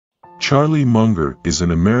Charlie Munger is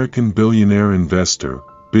an American billionaire investor,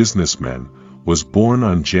 businessman, was born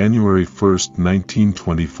on January 1,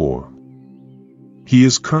 1924. He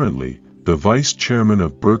is currently the vice chairman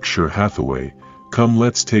of Berkshire Hathaway. Come,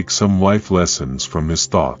 let's take some life lessons from his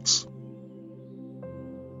thoughts.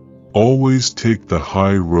 Always take the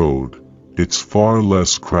high road, it's far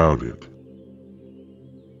less crowded.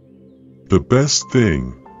 The best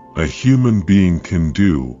thing a human being can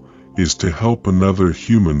do is to help another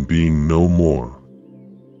human being no more.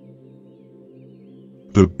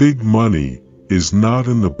 The big money is not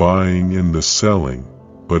in the buying and the selling,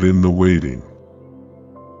 but in the waiting.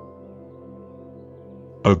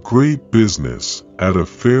 A great business at a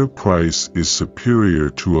fair price is superior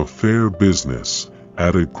to a fair business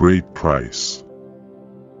at a great price.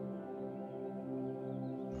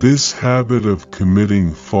 This habit of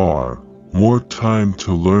committing far more time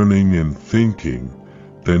to learning and thinking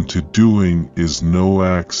than to doing is no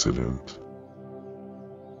accident.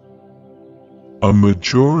 A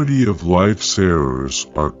majority of life's errors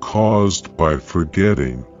are caused by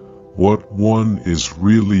forgetting what one is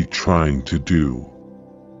really trying to do.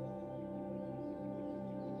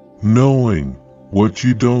 Knowing what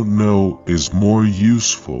you don't know is more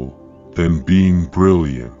useful than being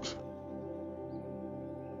brilliant.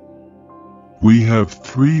 We have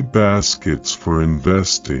 3 baskets for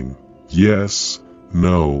investing: yes,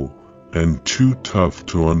 no, and too tough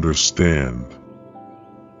to understand.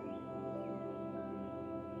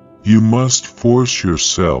 You must force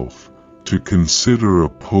yourself to consider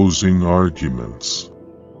opposing arguments,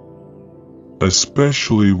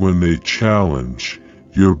 especially when they challenge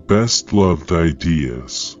your best-loved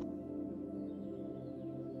ideas.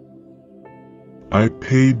 I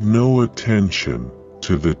paid no attention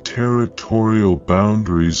to the territorial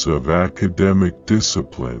boundaries of academic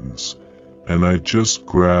disciplines, and I just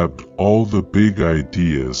grabbed all the big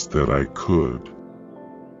ideas that I could.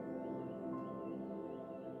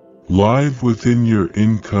 Live within your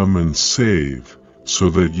income and save so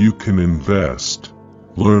that you can invest.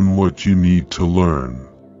 Learn what you need to learn.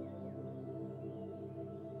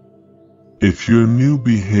 If your new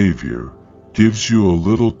behavior gives you a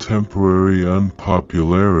little temporary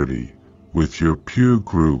unpopularity with your peer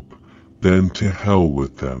group, then to hell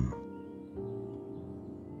with them.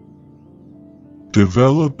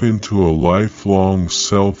 Develop into a lifelong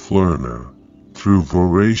self-learner through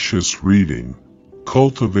voracious reading,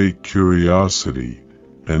 cultivate curiosity,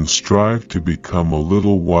 and strive to become a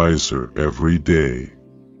little wiser every day.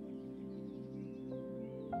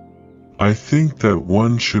 I think that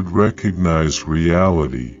one should recognize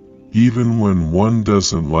reality, even when one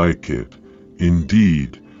doesn't like it,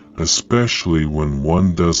 indeed, especially when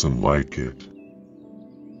one doesn't like it.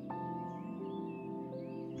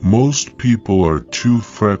 Most people are too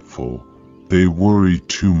fretful, they worry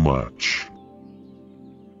too much.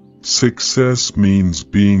 Success means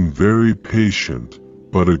being very patient,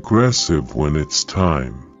 but aggressive when it's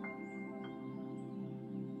time.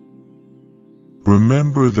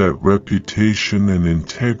 Remember that reputation and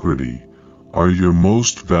integrity are your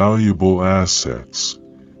most valuable assets,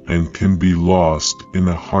 and can be lost in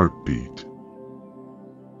a heartbeat.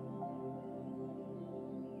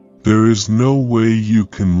 There is no way you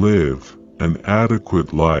can live an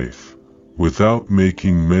adequate life without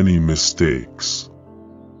making many mistakes.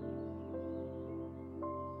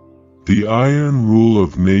 The iron rule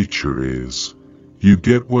of nature is, you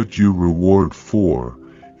get what you reward for.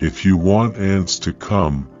 If you want ants to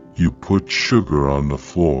come, you put sugar on the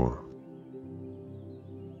floor.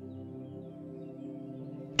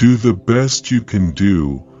 Do the best you can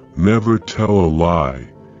do, never tell a lie.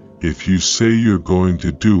 If you say you're going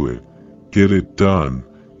to do it, get it done.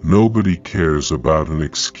 Nobody cares about an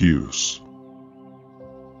excuse.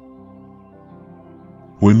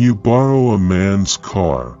 When you borrow a man's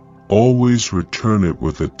car, always return it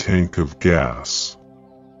with a tank of gas.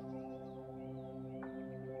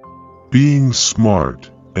 Being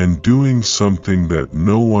smart and doing something that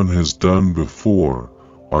no one has done before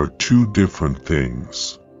are 2 different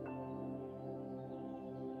things.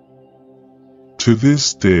 To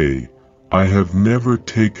this day, I have never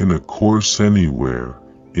taken a course anywhere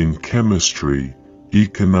in chemistry,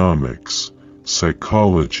 economics,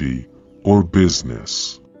 psychology, or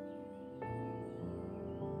business.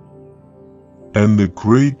 And the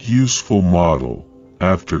great useful model,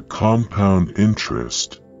 after compound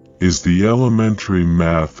interest, is the elementary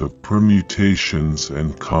math of permutations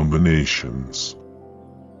and combinations.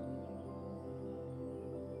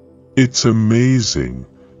 It's amazing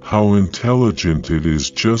how intelligent it is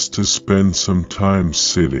just to spend some time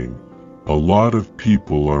sitting. A lot of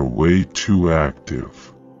people are way too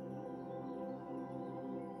active.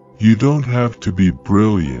 You don't have to be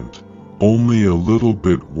brilliant, only a little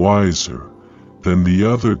bit wiser than the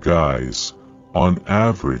other guys, on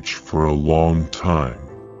average for a long time.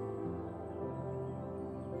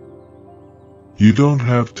 You don't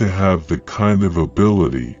have to have the kind of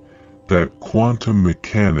ability that quantum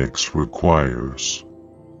mechanics requires.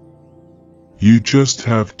 You just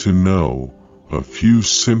have to know a few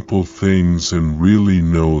simple things and really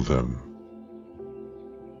know them.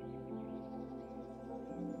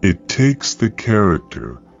 It takes the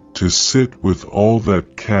character to sit with all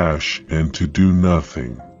that cash and to do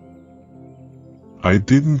nothing. I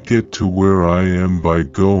didn't get to where I am by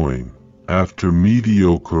going after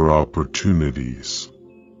mediocre opportunities.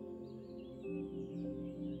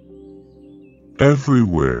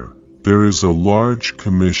 Everywhere there is a large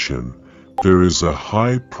commission, there is a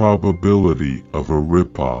high probability of a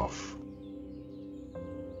rip-off.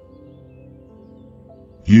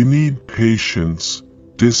 You need patience,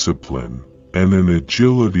 discipline, and an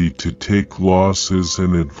agility to take losses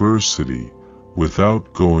and adversity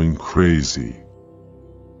without going crazy.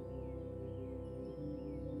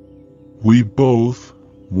 We both,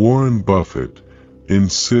 Warren Buffett,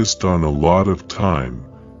 insist on a lot of time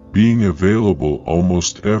being available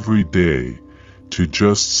almost every day to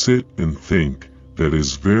just sit and think. That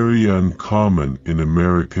is very uncommon in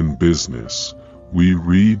American business. We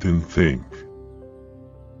read and think.